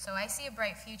 So I see a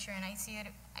bright future, and I see that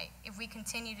if we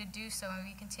continue to do so and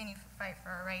we continue to fight for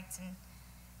our rights and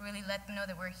really let them know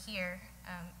that we're here,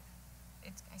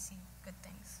 I see good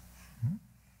things. Mm-hmm.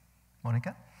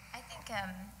 Monica? I think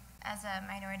as a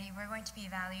minority, we're going to be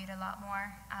valued a lot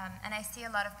more. And I see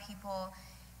a lot of people,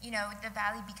 you know, the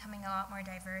valley becoming a lot more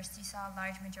diverse. You saw a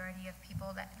large majority of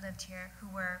people that lived here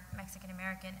who were Mexican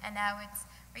American, and now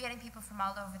we're getting people from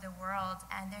all over the world,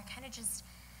 and they're kind of just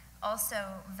also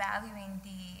valuing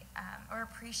or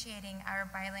appreciating our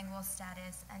bilingual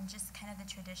status and just kind of the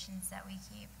traditions that we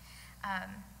keep.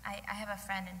 I have a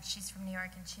friend, and she's from New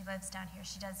York, and she lives down here.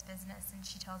 She does business, and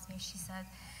she tells me, she said,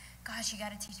 gosh, you got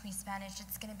to teach me Spanish.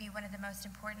 It's going to be one of the most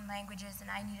important languages, and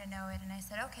I need to know it. And I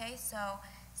said, okay, so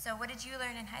what did you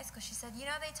learn in high school? She said, you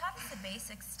know, they taught us the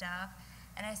basic stuff.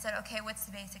 And I said, okay, what's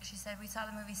the basic? She said, we saw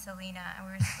the movie Selena, and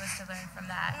we were supposed to learn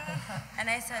from that. And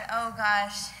I said, oh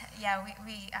gosh, yeah,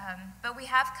 but we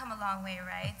have come a long way,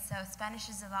 right? So Spanish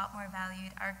is a lot more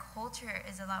valued. Our culture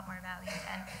is a lot more valued.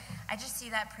 And I just see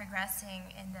that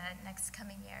progressing in the next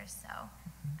coming years. So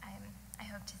I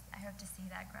hope to see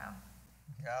that grow.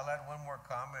 Yeah, I'll add one more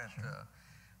comment. Sure.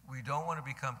 We don't want to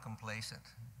become complacent.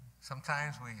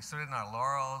 Sometimes we sit in our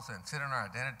laurels and sit in our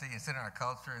identity and sit in our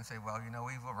culture and say, well, you know,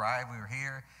 we've arrived, we're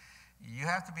here. You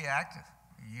have to be active.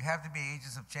 You have to be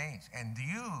agents of change. And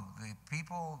you, the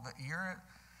people that you're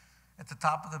at the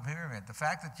top of the pyramid, the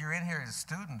fact that you're in here as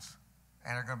students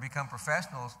and are going to become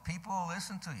professionals, people will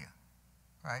listen to you,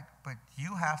 right? But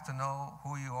you have to know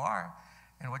who you are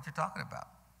and what you're talking about,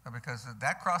 because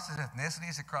that crosses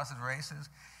ethnicities, it crosses races.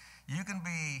 You can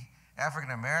be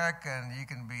African American, you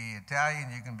can be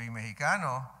Italian, you can be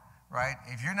Mexicano, right?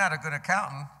 If you're not a good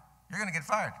accountant, you're going to get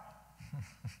fired.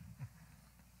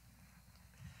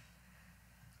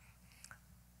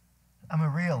 I'm a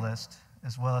realist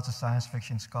as well as a science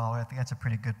fiction scholar. I think that's a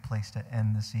pretty good place to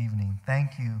end this evening.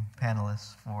 Thank you,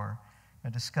 panelists, for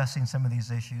discussing some of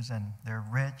these issues, and they're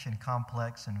rich and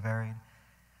complex and varied.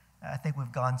 I think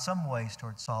we've gone some ways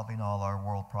towards solving all our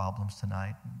world problems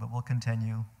tonight, but we'll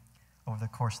continue over the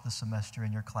course of the semester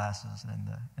in your classes and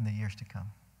in the years to come.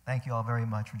 Thank you all very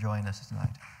much for joining us tonight.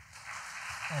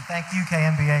 And thank you,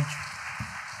 KMBH.